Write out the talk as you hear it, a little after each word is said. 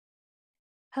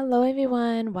Hello,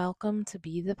 everyone. Welcome to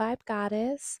Be the Vibe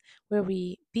Goddess, where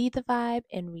we be the vibe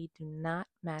and we do not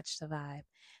match the vibe.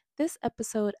 This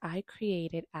episode, I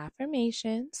created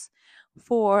affirmations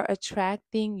for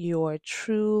attracting your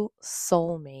true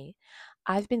soulmate.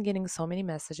 I've been getting so many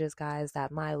messages, guys,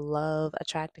 that my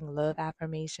attracting love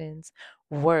affirmations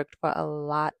worked for a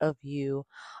lot of you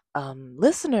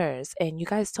listeners. And you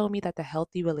guys told me that the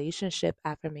healthy relationship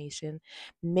affirmation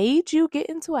made you get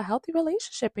into a healthy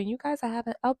relationship, and you guys are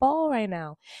having a ball right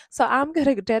now. So I'm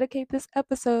going to dedicate this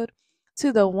episode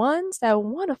to the ones that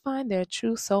want to find their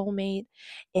true soulmate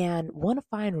and want to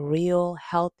find real,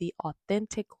 healthy,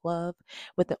 authentic love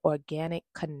with an organic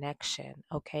connection.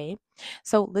 Okay.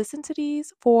 So listen to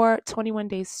these for 21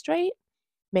 days straight.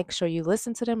 Make sure you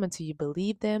listen to them until you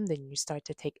believe them. Then you start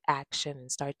to take action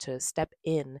and start to step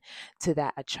in to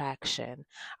that attraction.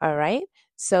 All right.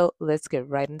 So let's get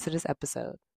right into this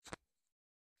episode.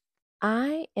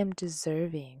 I am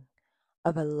deserving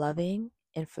of a loving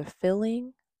and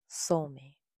fulfilling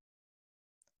soulmate.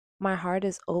 My heart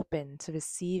is open to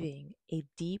receiving a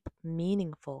deep,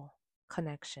 meaningful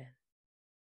connection.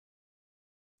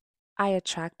 I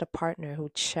attract a partner who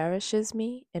cherishes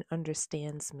me and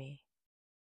understands me.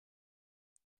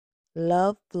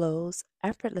 Love flows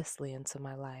effortlessly into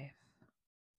my life.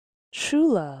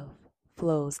 True love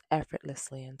flows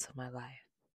effortlessly into my life.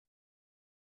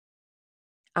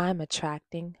 I'm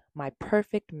attracting my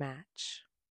perfect match.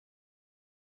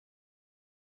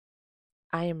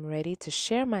 I am ready to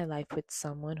share my life with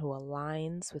someone who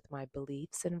aligns with my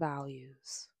beliefs and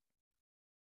values.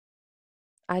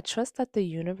 I trust that the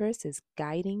universe is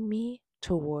guiding me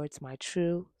towards my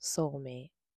true soulmate.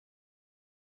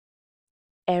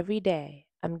 Every day,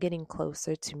 I'm getting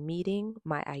closer to meeting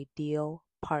my ideal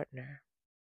partner.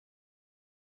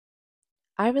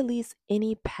 I release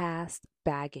any past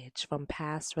baggage from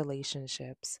past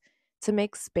relationships to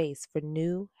make space for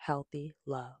new, healthy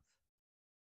love.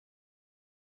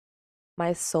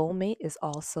 My soulmate is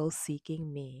also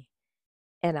seeking me,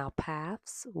 and our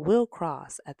paths will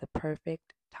cross at the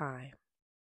perfect time.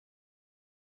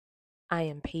 I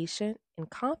am patient and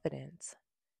confident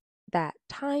that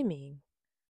timing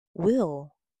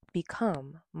will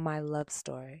become my love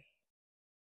story.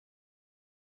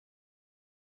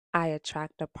 I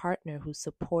attract a partner who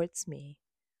supports me.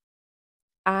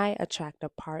 I attract a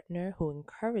partner who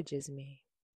encourages me.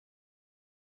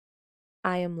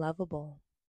 I am lovable.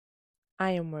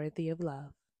 I am worthy of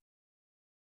love.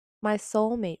 My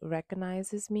soulmate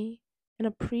recognizes me and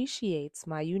appreciates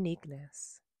my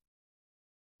uniqueness.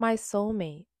 My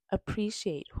soulmate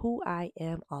appreciates who I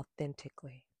am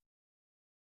authentically.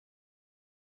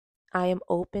 I am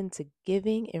open to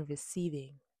giving and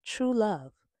receiving true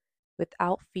love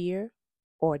without fear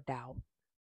or doubt.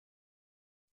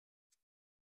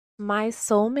 My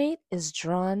soulmate is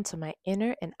drawn to my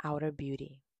inner and outer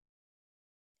beauty.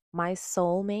 My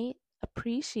soulmate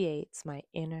appreciates my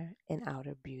inner and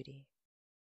outer beauty.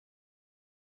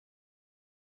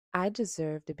 I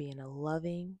deserve to be in a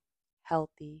loving,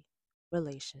 healthy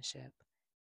relationship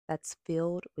that's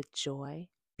filled with joy,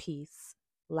 peace,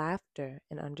 laughter,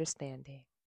 and understanding.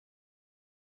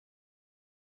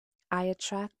 I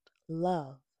attract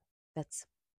love that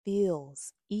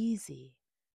feels easy,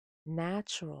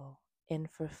 natural, and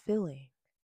fulfilling.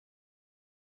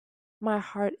 My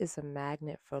heart is a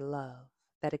magnet for love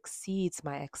that exceeds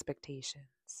my expectations.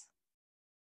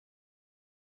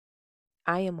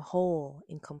 I am whole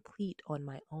and complete on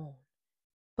my own,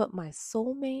 but my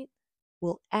soulmate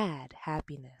will add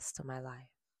happiness to my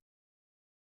life.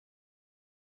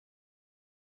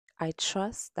 I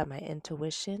trust that my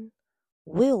intuition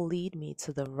will lead me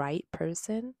to the right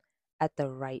person at the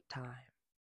right time.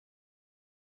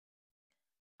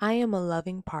 I am a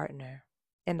loving partner,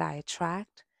 and I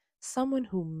attract someone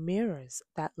who mirrors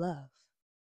that love.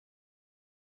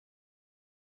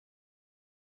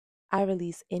 I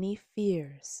release any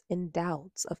fears and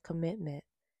doubts of commitment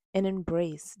and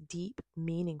embrace deep,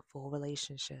 meaningful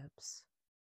relationships.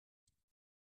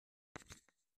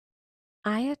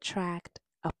 I attract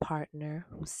a partner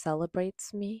who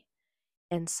celebrates me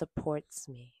and supports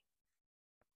me.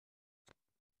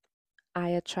 I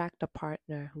attract a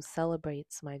partner who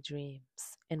celebrates my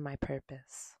dreams and my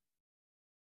purpose.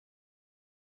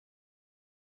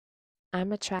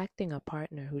 I'm attracting a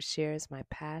partner who shares my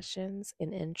passions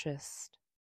and interests.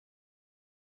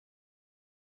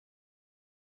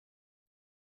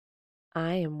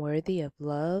 I am worthy of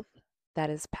love that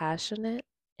is passionate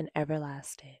and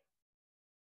everlasting.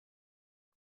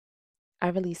 I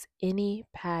release any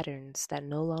patterns that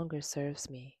no longer serves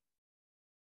me.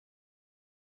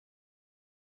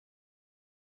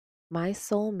 My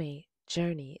soulmate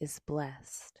journey is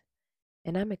blessed,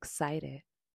 and I'm excited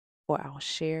for our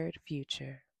shared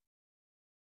future.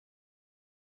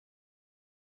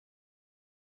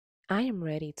 I am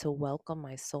ready to welcome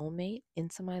my soulmate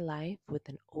into my life with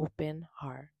an open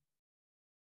heart.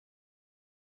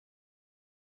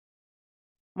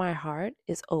 My heart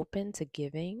is open to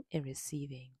giving and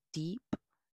receiving deep,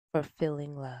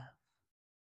 fulfilling love.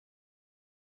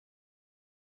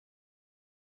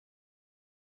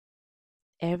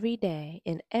 Every day,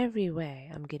 in every way,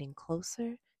 I'm getting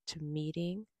closer to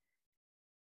meeting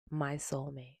my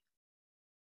soulmate.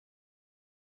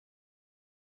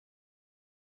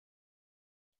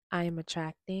 I am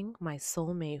attracting my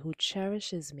soulmate who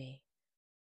cherishes me.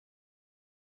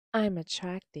 I am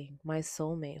attracting my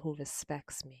soulmate who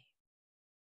respects me.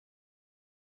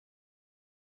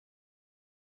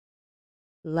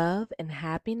 Love and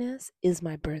happiness is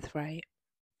my birthright.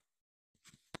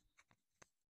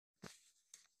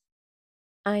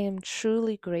 I am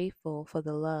truly grateful for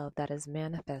the love that is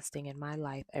manifesting in my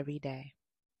life every day.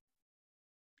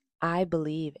 I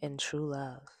believe in true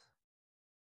love.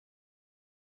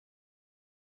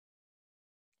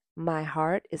 My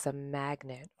heart is a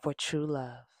magnet for true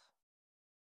love.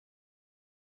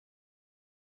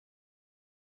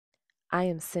 I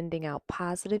am sending out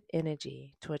positive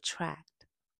energy to attract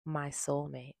my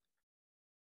soulmate.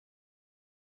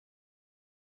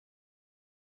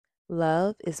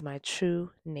 Love is my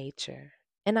true nature,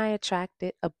 and I attract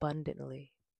it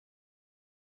abundantly.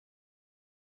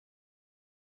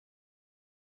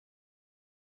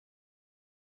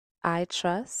 I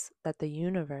trust that the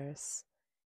universe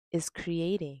is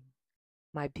creating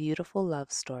my beautiful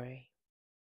love story.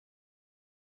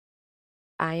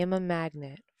 I am a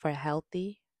magnet for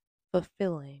healthy,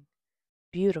 fulfilling,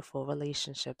 beautiful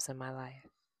relationships in my life.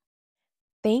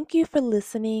 Thank you for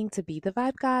listening to Be the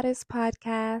Vibe Goddess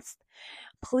podcast.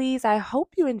 Please, I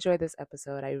hope you enjoyed this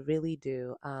episode. I really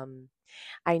do.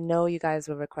 I know you guys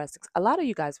were requesting, a lot of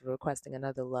you guys were requesting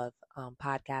another love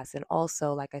podcast. And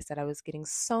also, like I said, I was getting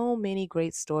so many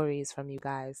great stories from you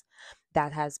guys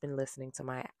that has been listening to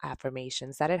my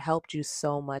affirmations, that it helped you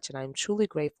so much. And I'm truly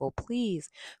grateful.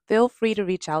 Please feel free to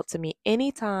reach out to me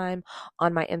anytime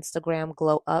on my Instagram,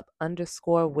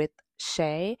 glowup_with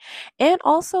Shay. And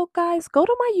also, guys, go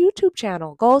to my YouTube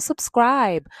channel, go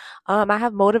subscribe. I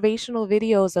have motivational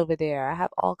videos over there. I have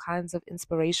all kinds of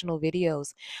inspirational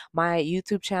videos. My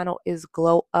YouTube channel is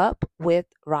Glow Up with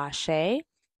Rashay.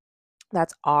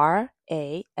 That's Rasha,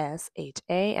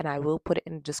 and I will put it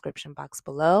in the description box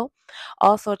below.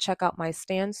 Also, check out my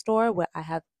Stand store where I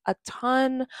have a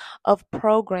ton of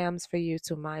programs for you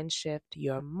to mind shift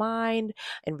your mind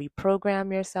and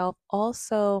reprogram yourself.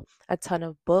 Also, a ton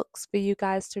of books for you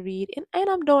guys to read. And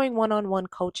I'm doing one-on-one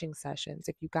coaching sessions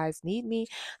if you guys need me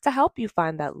to help you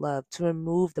find that love, to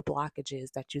remove the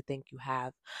blockages that you think you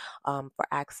have for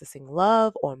accessing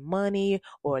love or money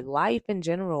or life in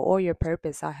general or your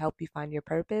purpose. I'll help you find your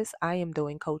purpose. I am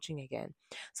doing coaching again.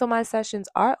 So my sessions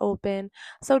are open.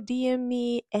 So DM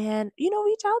me and,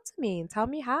 reach out to me and tell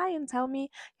me hi and tell me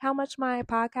how much my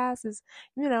podcast is,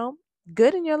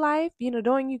 good in your life,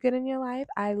 doing you good in your life.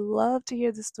 I love to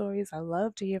hear the stories. I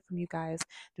love to hear from you guys.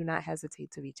 Do not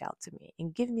hesitate to reach out to me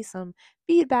and give me some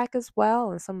feedback as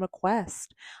well and some requests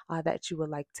that you would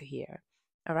like to hear.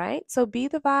 All right. So be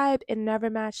the vibe and never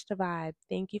match the vibe.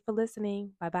 Thank you for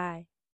listening. Bye bye.